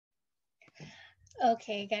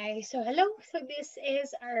Okay, guys. So, hello. So, this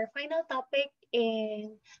is our final topic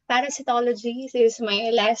in parasitology. This is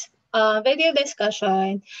my last video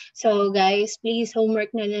discussion. So, guys, please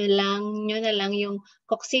homework nyo na lang yung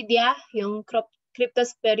coccidia, yung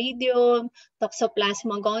cryptosporidium,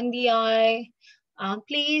 toxoplasma gondii.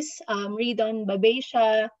 Please read on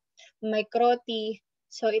babesia, microti.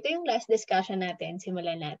 So, ito yung last discussion natin.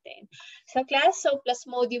 Simulan natin. So, class,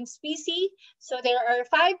 Plasmodium species. So, there are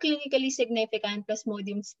 5 clinically significant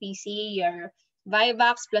Plasmodium species. Your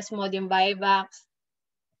Vivax, Plasmodium vivax,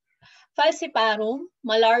 Falciparum,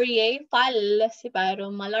 Malariae,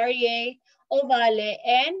 Ovale,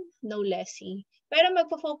 and Knowlesi. Pero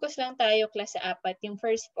magpo-focus lang tayo class sa apat. Yung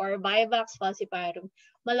first four, Vivax, Falciparum,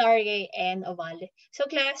 Malaria, and Ovale.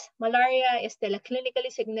 So class, malaria is still a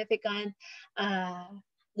clinically significant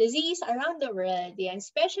disease around the world. Yan.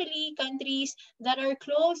 Especially countries that are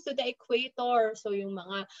close to the equator. So yung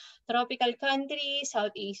mga tropical countries,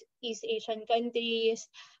 Southeast East Asian countries,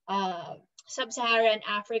 Sub-Saharan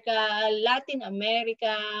Africa, Latin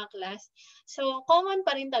America, class. So, common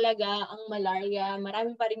pa rin talaga ang malaria.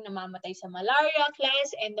 Marami pa rin namamatay sa malaria,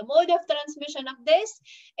 class. And the mode of transmission of this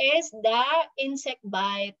is the insect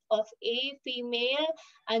bite of a female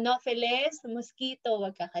Anopheles mosquito.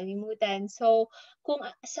 Huwag kakalimutan. So, kung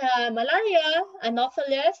sa malaria,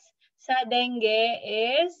 Anopheles, sa dengue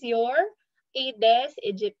is your Aedes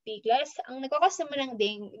aegypti. Class, ang nagkakos naman ng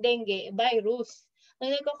dengue, virus.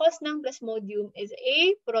 Ang nagkakos ng Plasmodium is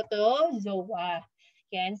a protozoa.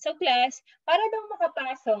 Yan. So class, para daw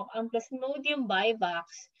makapasok ang Plasmodium vivax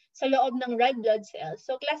sa loob ng red blood cells.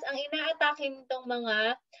 So class, ang ina-atake nitong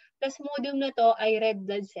mga Plasmodium na to ay red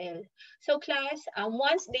blood cell. So class,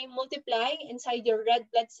 once they multiply inside your red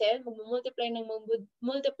blood cell, mag-multiply ng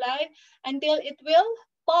multiply until it will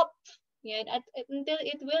pop. Yan, at until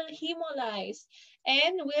it will hemolyze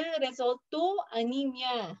and will result to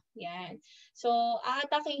anemia. Yan. So,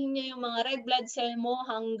 aatakihin niya yung mga red blood cell mo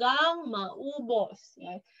hanggang maubos.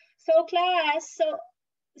 Yan. So, class,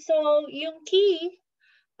 so yung key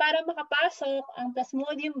para makapasok ang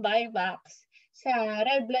Plasmodium vivax sa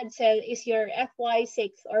red blood cell is your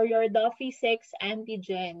FY6 or your Duffy6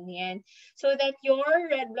 antigen. Yan. So that your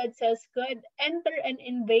red blood cells could enter and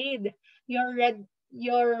invade your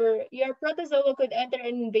protozoa could enter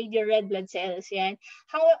and invade your red blood cells. Yan.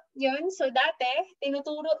 Yun, so dati,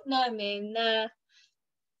 tinuturo namin na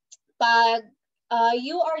pag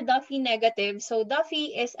you are Duffy negative, so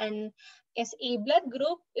Duffy is a blood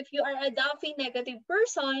group. If you are a Duffy negative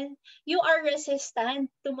person, you are resistant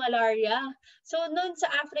to malaria. So noon sa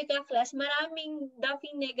Africa class, maraming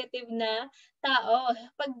Duffy negative na tao.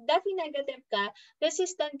 Pag Duffy negative ka,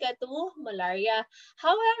 resistant ka to malaria.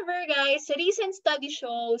 However, guys, recent study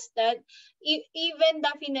shows that even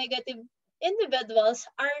Duffy negative individuals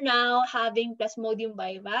are now having Plasmodium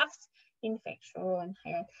vivax infection.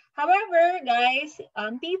 Ayan. However, guys,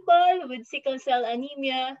 people with sickle cell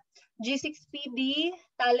anemia, G6PD,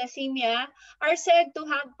 thalassemia, are said to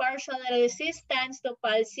have partial resistance to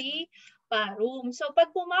falciparum. So,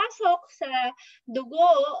 pag pumasok sa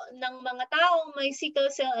dugo ng mga taong may sickle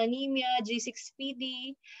cell anemia,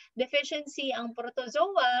 G6PD, deficiency ang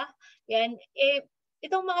protozoa, yan,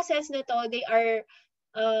 itong mga cells na to, they are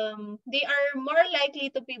more likely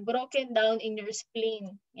to be broken down in your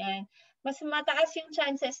spleen. Yan. Mas mataas yung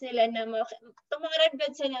chances nila na itong mga red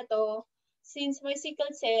blood cell na to, since may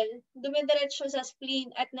sickle cell, dumidiretso sa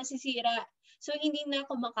spleen at nasisira. So, hindi na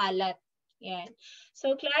kumakalat. Yan.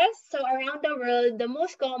 So, class, so around the world, the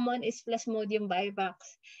most common is Plasmodium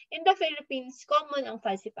vivax. In the Philippines, common ang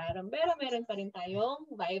falciparum. Pero meron pa rin tayong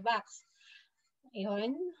vivax.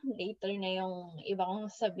 Ayun, later na yung iba kong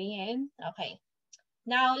sabihin. Okay.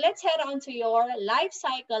 Now, let's head on to your life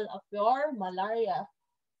cycle of your malaria.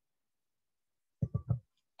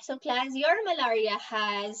 So class, your malaria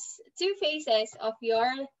has 2 phases of your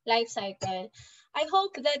life cycle. I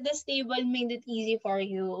hope that this table made it easy for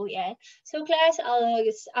you. Yeah. So class,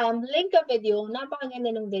 I'll link a video.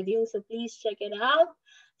 Napakaganda ng video. So please check it out.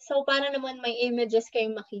 So para naman may images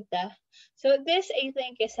kayong makita. So this, I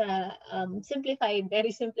think, is a very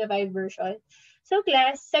simplified version. So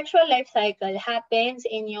class, sexual life cycle happens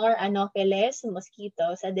in your Anopheles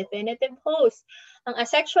mosquito sa definitive host. Ang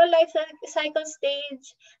asexual life cycle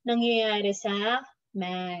stage nangyayari sa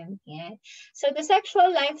man. Yan. So the sexual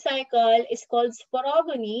life cycle is called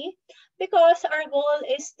sporogony because our goal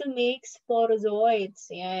is to make sporozoites.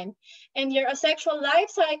 Yan. And your asexual life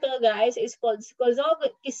cycle, guys, is called schizogony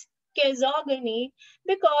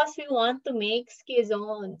because we want to make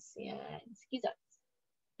schizones. Yan. Schizones.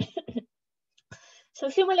 So,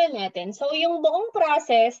 simulan natin. So, yung buong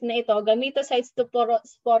process na ito, gametocytes to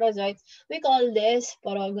sporozoites, we call this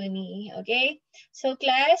sporogamy. Okay? So,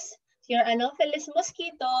 class, your Anopheles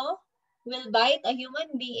mosquito will bite a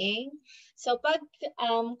human being. So, pag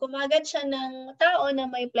kumagat siya ng tao na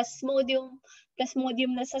may plasmodium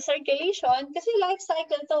na sa circulation, kasi life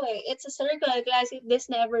cycle to eh. It's a circle, class. This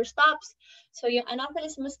never stops. So, yung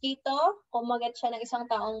Anopheles mosquito, kumagat siya ng isang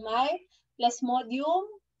taong may plasmodium.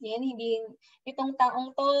 Yan, hindi, itong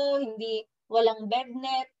taong to, hindi, walang bed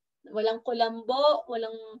net, walang kulambo,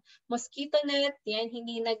 walang mosquito net, yan,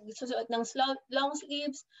 hindi nagsusuot ng long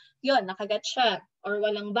sleeves, yon nakagat siya. Or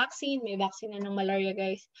walang vaccine, may vaccine na ng malaria,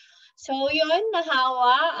 guys. So, yon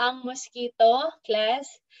nahawa ang mosquito, class.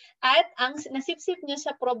 At ang nasipsip niya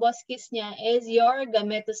sa proboscis niya is your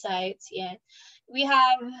gametocytes. Yan. We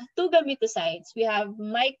have two gametocytes. We have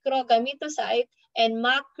microgametocyte and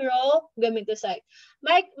macrogametocyte.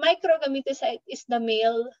 Microgametocyte is the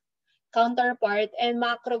male counterpart and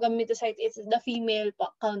macrogametocyte is the female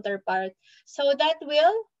counterpart. So that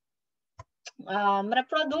will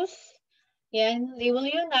reproduce. Yan, they will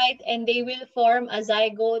unite and they will form a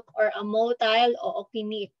zygote or a motile o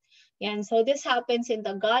okinete. Yan, so this happens in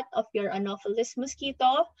the gut of your Anopheles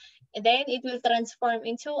mosquito. And then it will transform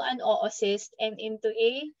into an oocyst and into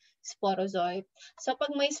a sporozoite. So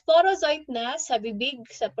pag may sporozoite na sa bibig,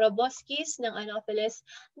 sa proboscis ng Anopheles,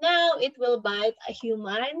 now it will bite a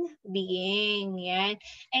human being. Yan.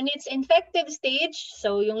 And its infective stage,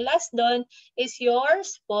 so yung last doon, is your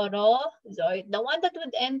sporozoite. The one that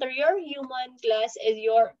would enter your human class is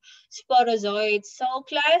your sporozoite. So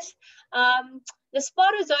class, the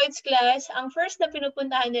sporozoites class, ang first na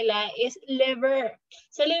pinupuntahan nila is liver.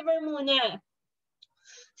 Sa liver muna.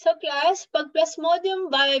 So class, pag Plasmodium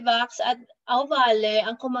vivax at ovale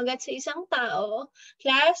ang kumagat sa isang tao,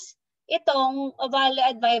 class, itong ovale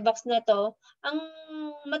at vivax na to, ang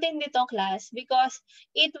matindi to class because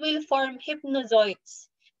it will form hypnozoites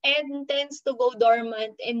and tends to go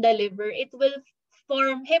dormant in the liver. It will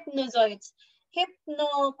form hypnozoites.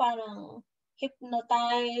 Parang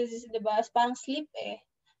hypnotize, diba? Parang sleep eh.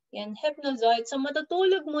 Yan, hypnozoid. So,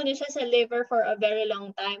 matutulog muna siya sa liver for a very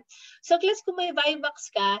long time. So, class, kung may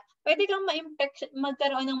vivax ka, pwede kang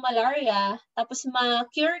magkaroon ng malaria, tapos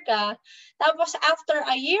ma-cure ka, tapos after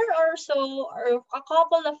a year or so, or a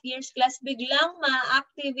couple of years, class, biglang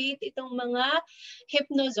ma-activate itong mga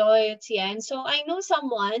hypnozoids. Yan. So, I know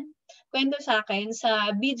someone, kwento sa akin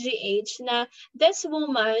sa BGH na this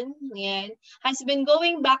woman, yan, has been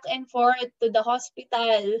going back and forth to the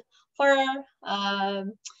hospital for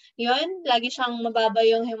yun, lagi siyang mababa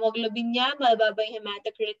yung hemoglobin niya, mababa yung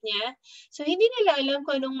hematocrit niya. So, hindi nila alam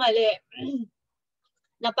kung anong mali.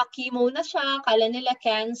 Napakimo na siya, kala nila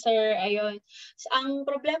cancer, ayun. So, ang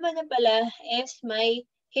problema na pala is may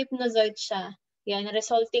hypnozoid siya. Yan,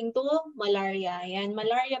 resulting to malaria. Yan,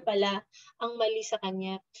 malaria pala ang mali sa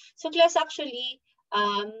kanya. So, class, actually,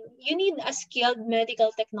 you need a skilled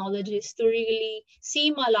medical technologist to really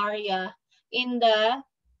see malaria in the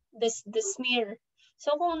smear.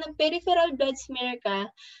 So, kung nag-peripheral blood smear ka,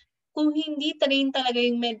 kung hindi train talaga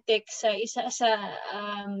yung medtech sa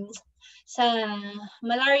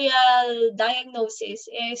malarial diagnosis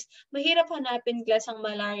is mahirap hanapin class ang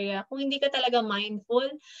malaria. Kung hindi ka talaga mindful,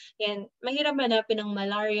 yan, mahirap hanapin ang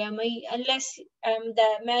malaria unless the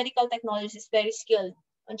medical technologist is very skilled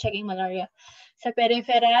on checking malaria sa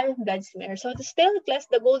peripheral blood smear. So still class,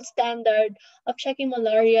 the gold standard of checking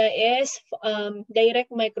malaria is direct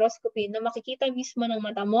microscopy na makikita mismo ng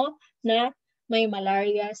mata mo na may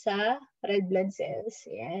malaria sa red blood cells.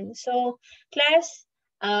 Yan. So class,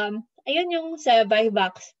 ayun yung sa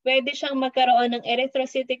vivax. Pwede siyang magkaroon ng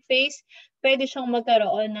erythrocytic phase, pwede siyang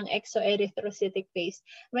magkaroon ng exoerythrocytic phase.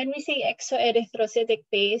 When we say exoerythrocytic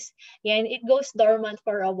phase, yan, it goes dormant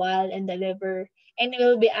for a while in the liver and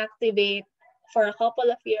will be activate for a couple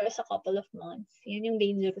of years, a couple of months. Yan yung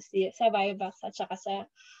dangerous sa vivax at saka sa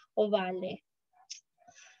ovale.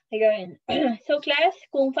 Again. So class,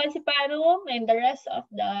 kung falciparum and the rest of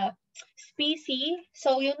the species,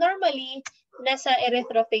 so you normally nasa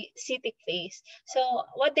erythrocytic phase. So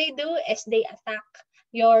what they do is they attack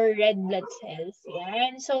your red blood cells.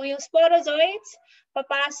 Yan. So yung sporozoites,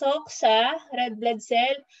 papasok sa red blood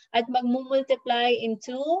cell at magmumultiply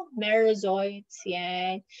into merozoites.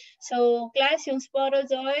 Yan. So class, yung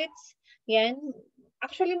sporozoites, yan.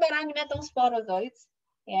 Actually, marami na tong sporozoites.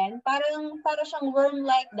 Yan, para siyang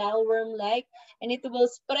worm-like daw, worm-like, and it will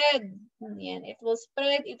spread. Yan, it will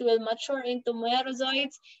spread, it will mature into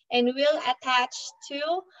merozoites and will attach to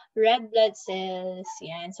red blood cells.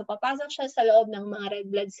 Yan, so papasok siya sa loob ng mga red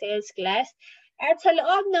blood cells class At sa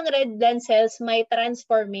loob ng red blood cells, may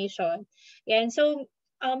transformation. Yan. So,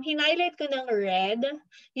 hinighlight ko ng red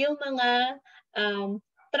yung mga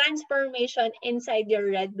transformation inside your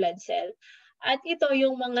red blood cell. At ito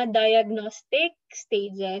yung mga diagnostic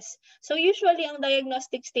stages. So, usually, ang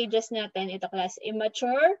diagnostic stages natin, ito class,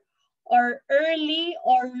 immature, or early,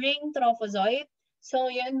 or ring trophozoite.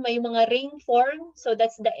 So, yun, may mga ring form. So,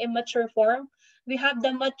 that's the immature form. We have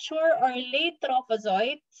the mature or late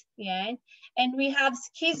trophozoites. Yan. And we have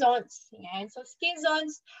schizons. Yan. So,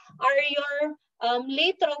 schizons are your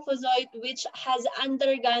late trophozoite which has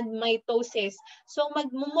undergone mitosis. So,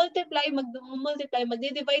 magmumultiply,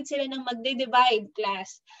 magdi-divide sila ng magdi-divide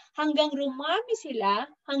class. Hanggang rumami sila,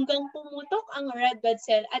 hanggang pumutok ang red blood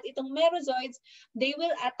cell. At itong merozoites, they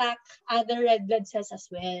will attack other red blood cells as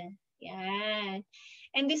well. Yan.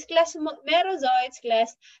 And this class, merozoites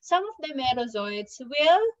class, some of the merozoites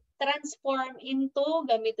will transform into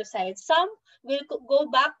gametocytes. Some will go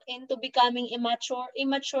back into becoming immature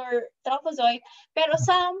trophozoite, pero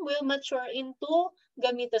some will mature into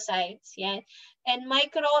gametocytes. Yan. And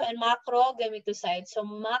micro and macro gametocytes. So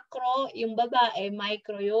macro yung babae,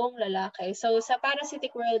 micro yung lalaki. So sa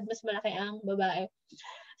parasitic world, mas malaki ang babae.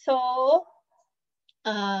 So,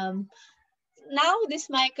 now, this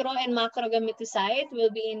micro and macro gametocyte will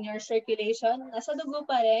be in your circulation. Nasa dugo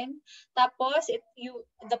pa rin. Tapos,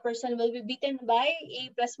 the person will be bitten by a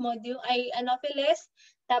Plasmodium, Anopheles.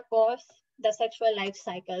 Tapos, the sexual life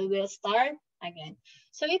cycle will start again.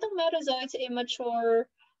 So, itong merozoites, immature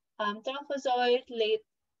trophozoite,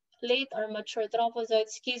 late or mature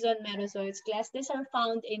trophozoites, schizon, merozoites class. These are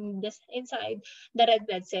found inside the red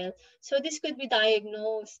blood cell. So this could be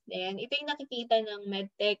diagnosed. Yan. Ito yung nakikita ng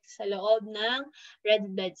medtech sa loob ng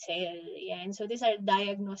red blood cell. Yan. So these are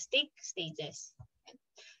diagnostic stages.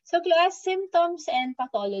 So class, symptoms and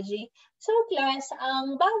pathology. So class,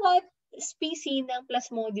 ang bawat species ng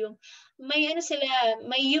Plasmodium, may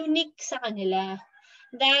unique sa kanila.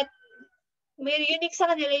 May unique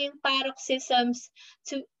sa kanila yung paroxysms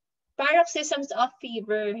of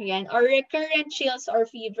fever, yan, or recurrent chills or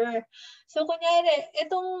fever. So, kunyari,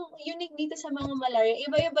 itong unique dito sa mga malaria,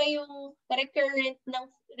 iba-iba yung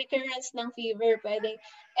recurrence ng fever. Pwedeng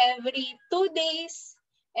every 2 days,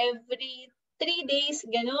 every 3 days,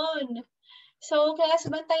 ganun. So, class,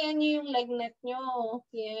 bantayan nyo yung lagnat nyo.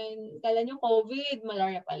 Yan. Kala nyo COVID,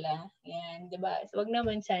 malaria pala. Yan, diba? So, wag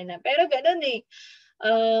naman sana. Pero ganun eh.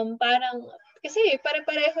 Parang, kasi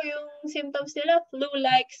pare-pareho yung symptoms nila,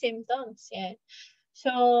 flu-like symptoms. Yan.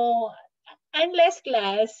 So, unless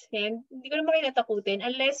class, yan, hindi ko naman kayo natakutin,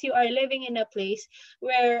 unless you are living in a place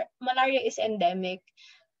where malaria is endemic,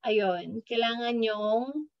 ayun, kailangan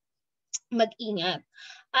nyong mag-ingat.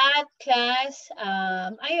 At class,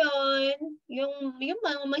 ayun, yung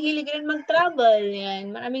mga mahilig rin mag-travel,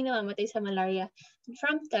 yan, maraming namamatay sa malaria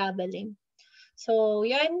from traveling. So,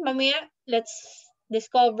 yan, mamaya, let's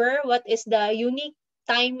discover what is the unique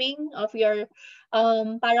timing of your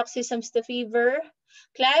paroxysms to fever.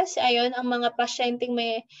 Class, ayun, ang mga pasyenteng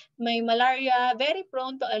may malaria, very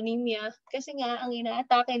prone to anemia kasi nga ang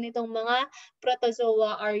inaatake nitong mga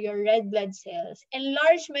protozoa are your red blood cells.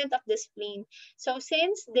 Enlargement of the spleen. So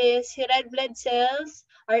since these red blood cells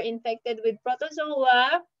are infected with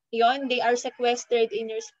protozoa, yon, they are sequestered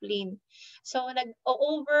in your spleen. So,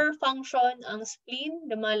 nag-overfunction ang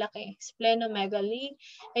spleen, lumalaki, splenomegaly,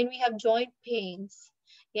 and we have joint pains.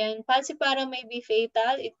 Yan, falciparum may be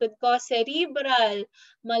fatal. It could cause cerebral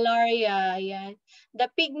malaria. Yan.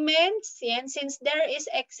 The pigments, yan, since there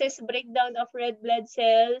is excess breakdown of red blood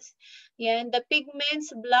cells, yan, the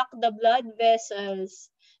pigments block the blood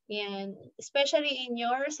vessels. Yan, especially in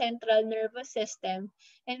your central nervous system.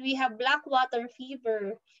 And we have black water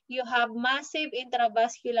fever. You have massive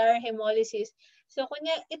intravascular hemolysis. So,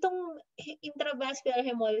 kunya, itong intravascular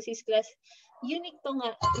hemolysis class, unique to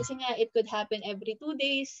nga. Kasi nga, it could happen every 2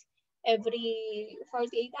 days, every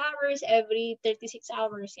 48 hours, every 36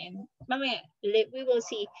 hours. And mamaya, we will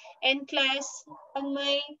see. And class, pag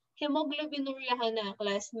may hemoglobinuria na,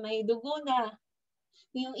 class, may dugo na,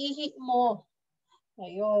 yung ihi mo,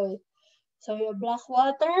 ayun. So, your black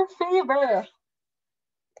water fever.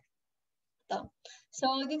 Ito. So,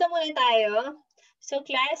 dito muna tayo. So,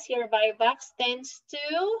 class, your Vivax tends to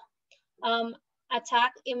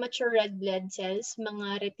attack immature red blood cells,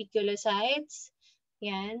 mga reticulocytes.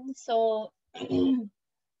 Yan. So,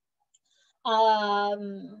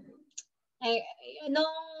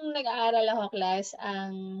 nung nag-aaral ako, class,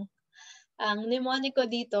 ang mnemonic ko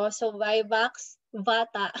dito, so Vivax,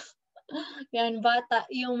 Vata. Yan, bata,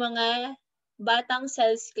 yung mga batang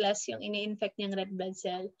cells class yung ini-infect ng red blood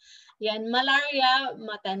cell. Yan, malaria,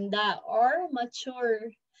 matanda or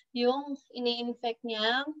mature. yung ini-infect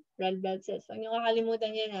niyang red blood cells. Huwag niyo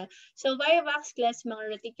kakalimutan yan ha. So, Vivax class,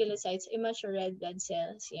 mga reticulocytes, immature red blood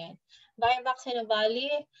cells. Yan. Vivax and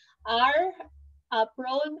ovale are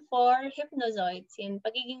prone for hypnozoites. Yan.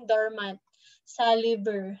 Pagiging dormant sa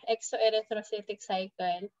liver, exoerythrocytic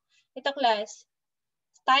cycle. Ito class,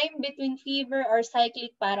 time between fever or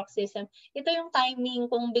cyclic paroxysm. Ito yung timing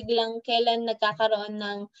kung biglang kailan nagkakaroon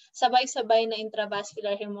ng sabay-sabay na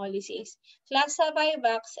intravascular hemolysis. Class sa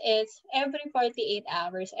Vivax is every 48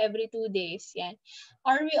 hours, every 2 days. Yan.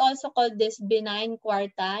 Or we also call this benign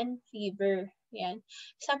quartan fever. Yan.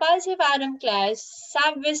 Sa falciparum class,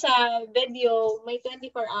 sabi sa video, may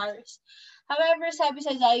 24 hours. However, sabi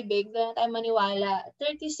sa Zybig, doon tayo maniwala,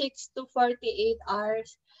 36 to 48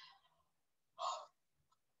 hours.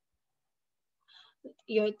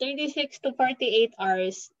 Your 36 to 48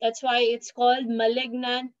 hours. That's why it's called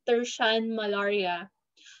malignant tertian malaria.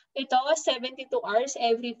 Ito, 72 hours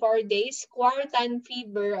every 4 days. Quartan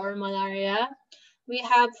fever or malaria. We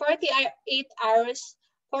have 48 hours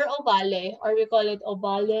for ovale, or we call it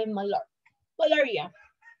ovale malaria.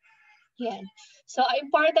 Yan. So,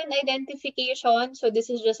 important identification. So,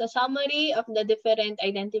 this is just a summary of the different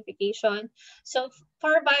identification. So,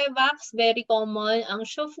 for Vivax, very common ang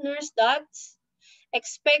Schuffner's dots.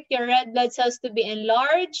 Expect your red blood cells to be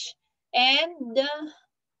enlarged and the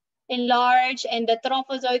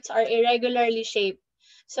trophozoites are irregularly shaped.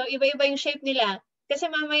 So, iba-iba yung shape nila. Kasi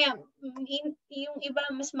mamaya, yung iba,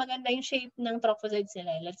 mas maganda yung shape ng trophozoites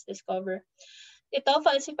nila. Let's discover. Ito,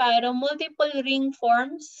 falciparum, multiple ring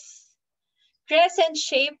forms, crescent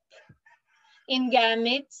shape in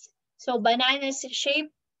gametes. So, banana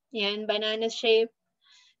shape. Yan, banana shape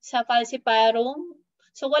sa falciparum.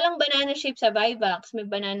 So, walang banana shape sa Vivax. May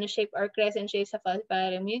banana shape or crescent shape sa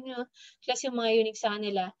falciparum. Yun yung class yung mga unique sa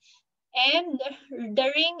kanila. And the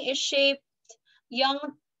ring is shaped young,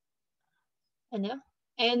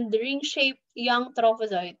 and the ring-shaped young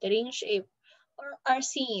trophozoite, ring shape, are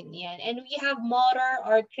seen. Yan. And we have motor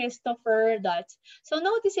or Christopher dots. So,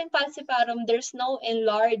 notice in falciparum, there's no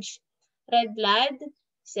enlarged red blood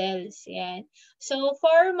cells. Yan. So,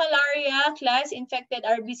 for malaria, class, infected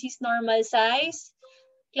RBCs normal size.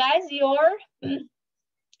 Class, your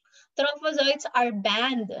trophozoites are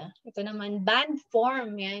band. Ito naman, band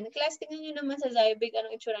form. Yan. Class, tingnan nyo naman sa Zybig,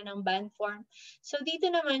 anong itsura ng band form. So, dito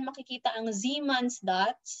naman makikita ang Zeeman's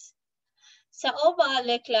dots. Sa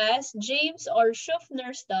ovale class, James or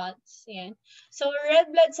Schuffner's dots. Yan. So,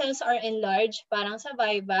 red blood cells are enlarged, parang sa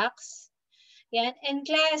Vivax. Yan. And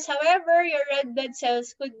class, however, your red blood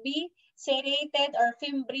cells could be serrated or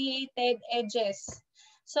fimbriated edges.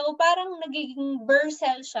 So, parang nagiging Burr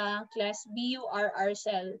cell siya, class BURR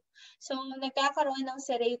cell. So, nagkakaroon ng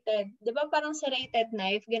serrated. Di ba parang serrated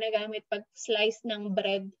knife, ginagamit pag slice ng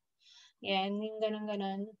bread. Yan, yung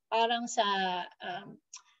ganun-ganun. Parang sa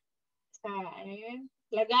ano yun?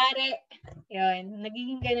 Lagare. Yun,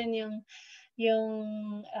 nagiging ganun yung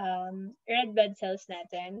red blood cells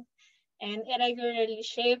natin. And irregularly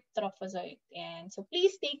shaped trophozoite. Yan. So,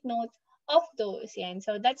 please take note of those. Yan.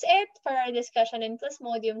 So, that's it for our discussion in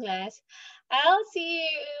Plasmodium class. I'll see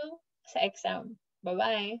you sa exam.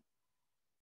 Bye-bye.